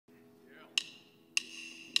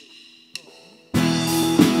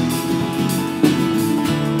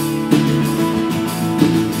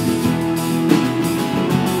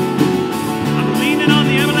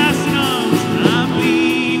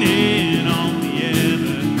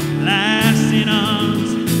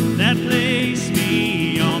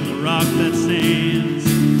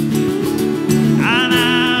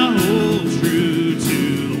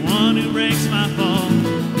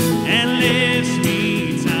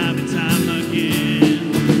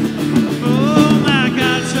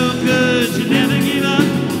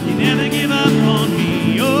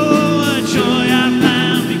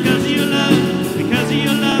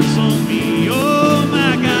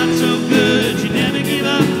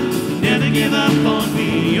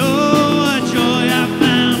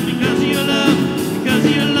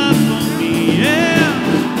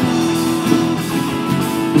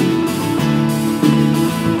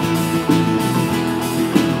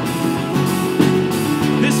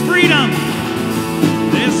freedom.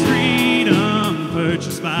 There's freedom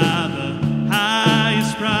purchased by the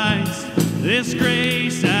highest price. There's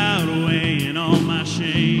grace outweighing all my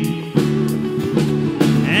shame.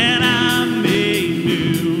 And I'm made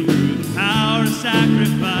new through the power of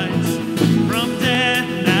sacrifice. From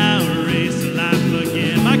death now raised to life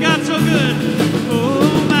again. My God's so good.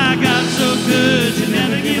 Oh, my God's so good. You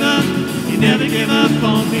never give up. You never give up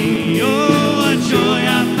on me. Oh, what joy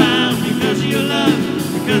I found because of your love.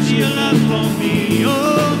 Because of your love for me.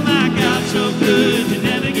 Oh, my God, so good. You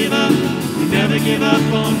never give up. You never give up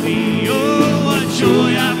on me. Oh, what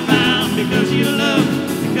joy I found because of your love.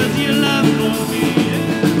 Because of your love for me. Yeah.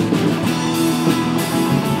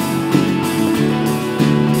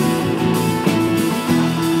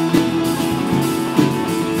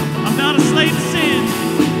 I'm not a slave to sin,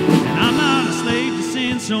 and I'm not a slave to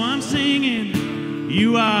sin, so I'm singing.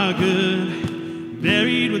 You are good.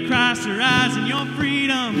 Buried with Christ, arise in your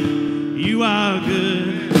freedom. You are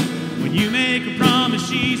good. When you make a promise,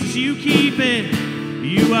 Jesus, you keep it.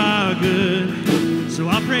 You are good. So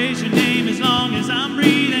I'll praise your name as long as I'm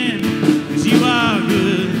breathing, 'cause you are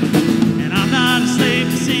good. And I'm not a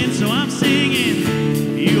slave to sin, so I'm singing.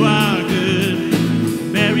 You are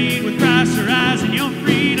good. Buried with Christ, arise in your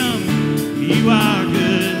freedom. You are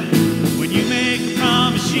good. When you make a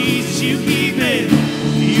promise, Jesus, you keep it.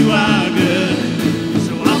 You are good.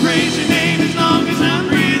 Praise your name as long as I'm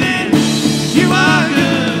breathing. You are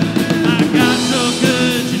good. My God's so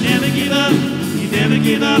good. You never give up. You never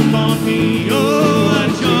give up on me. Oh, what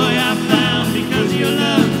joy I found because of your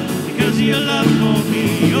love. Because of your love for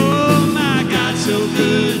me. Oh, my God's so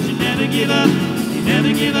good. You never give up. You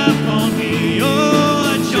never give up on me. Oh,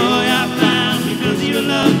 what joy